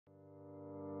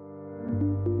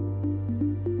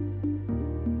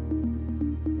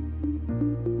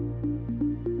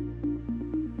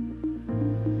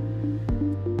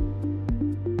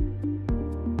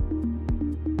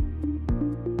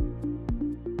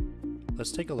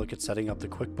Let's take a look at setting up the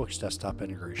Quickbooks Desktop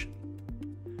integration.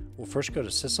 We'll first go to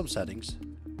System Settings,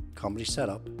 Company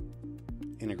Setup,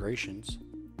 Integrations,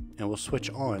 and we'll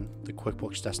switch on the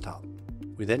Quickbooks Desktop.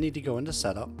 We then need to go into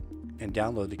Setup and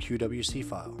download the QWC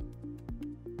file.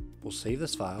 We'll save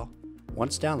this file.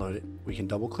 Once downloaded, we can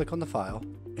double click on the file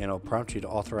and it'll prompt you to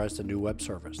authorize the new web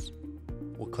service.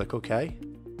 We'll click OK.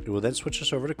 It will then switch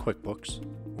us over to QuickBooks,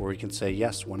 where we can say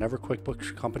yes whenever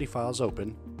QuickBooks company file is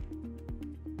open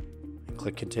and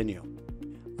click Continue.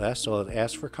 Last, it'll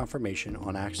ask for confirmation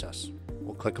on access.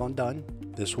 We'll click on Done.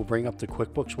 This will bring up the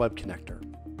Quickbooks Web Connector.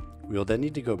 We will then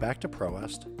need to go back to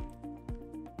ProEst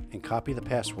and copy the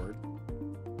password.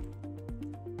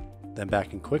 Then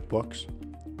back in QuickBooks,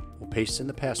 we'll paste in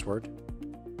the password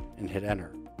and hit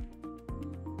Enter.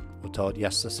 We'll tell it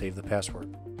yes to save the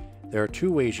password. There are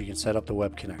two ways you can set up the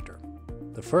Web Connector.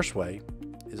 The first way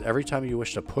is every time you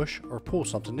wish to push or pull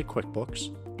something to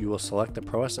QuickBooks, you will select the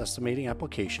ProEst estimating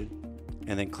application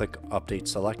and then click Update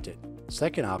Selected.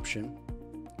 Second option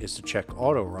is to check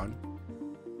Auto Run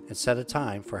and set a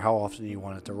time for how often you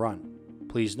want it to run.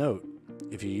 Please note,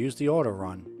 if you use the Auto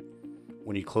Run,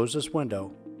 when you close this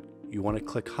window, you want to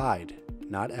click Hide,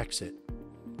 not Exit,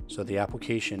 so the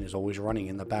application is always running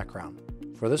in the background.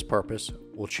 For this purpose,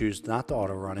 we'll choose not to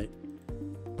auto run it,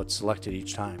 but select it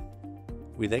each time.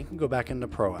 We then can go back into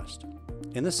ProEst.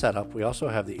 In the setup, we also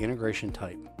have the integration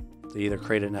type to either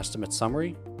create an estimate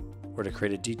summary or to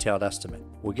create a detailed estimate.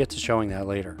 We'll get to showing that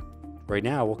later. Right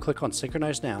now, we'll click on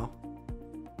Synchronize Now,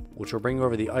 which will bring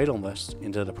over the item list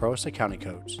into the ProEst accounting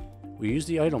codes. We use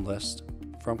the item list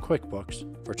from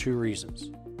QuickBooks for two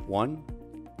reasons. One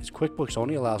is QuickBooks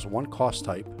only allows one cost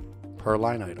type per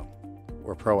line item,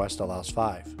 where ProEst allows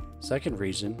 5. Second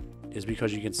reason is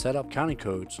because you can set up counting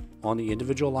codes on the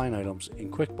individual line items in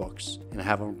QuickBooks and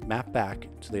have them map back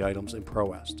to the items in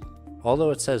ProEst.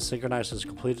 Although it says Synchronize is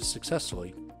completed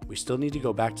successfully, we still need to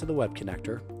go back to the Web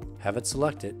Connector, have it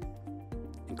selected,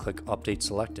 and click Update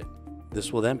Selected.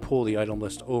 This will then pull the item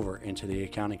list over into the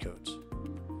accounting codes.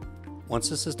 Once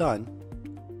this is done,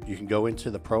 you can go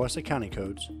into the ProEst accounting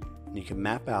codes and you can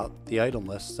map out the item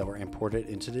lists that were imported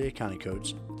into the accounting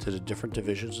codes to the different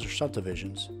divisions or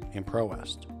subdivisions in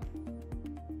ProEst.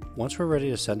 Once we're ready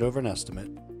to send over an estimate,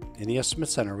 in the Estimate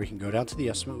Center we can go down to the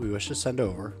estimate we wish to send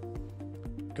over,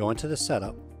 go into the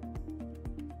Setup,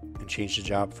 and change the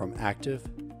job from Active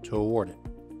to Awarded.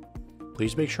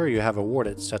 Please make sure you have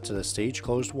Awarded set to the Stage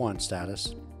Closed 1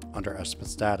 status under Estimate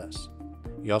Status.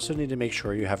 You also need to make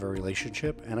sure you have a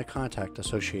relationship and a contact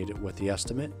associated with the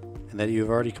estimate, and that you have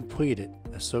already completed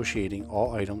associating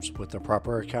all items with the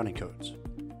proper accounting codes.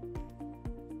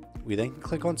 We then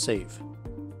click on Save.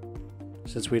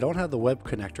 Since we don't have the Web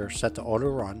Connector set to auto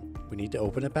run, we need to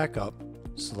open it back up,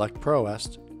 select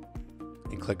ProEst,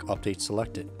 and click Update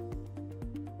Selected.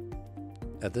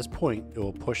 At this point, it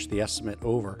will push the estimate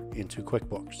over into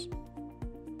QuickBooks.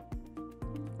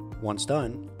 Once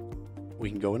done, we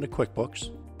can go into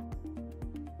QuickBooks,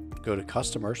 go to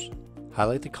Customers,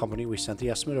 highlight the company we sent the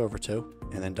estimate over to,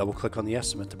 and then double click on the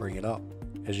estimate to bring it up.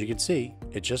 As you can see,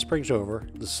 it just brings over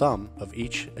the sum of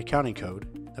each accounting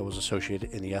code that was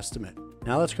associated in the estimate.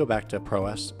 Now let's go back to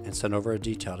ProEst and send over a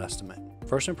detailed estimate.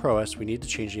 First in ProEst, we need to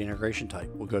change the integration type.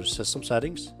 We'll go to System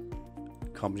Settings,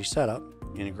 Company Setup,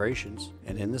 Integrations,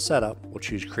 and in the setup, we'll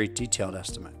choose Create Detailed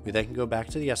Estimate. We then can go back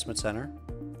to the Estimate Center,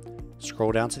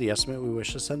 scroll down to the estimate we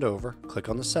wish to send over, click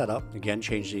on the Setup, again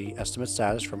change the estimate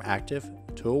status from Active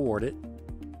to Awarded,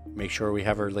 make sure we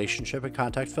have a relationship and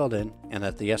contact filled in, and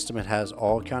that the estimate has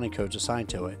all accounting codes assigned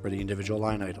to it for the individual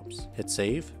line items. Hit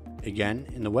Save. Again,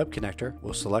 in the Web Connector,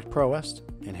 we'll select ProEst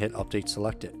and hit Update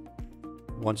Selected.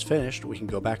 Once finished, we can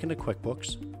go back into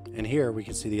QuickBooks, and here we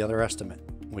can see the other estimate.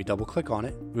 When we double click on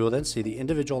it, we will then see the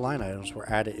individual line items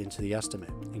were added into the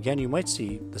estimate. Again, you might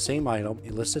see the same item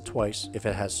listed twice if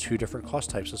it has two different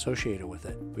cost types associated with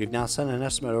it. We've now sent an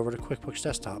estimate over to QuickBooks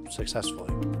Desktop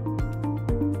successfully.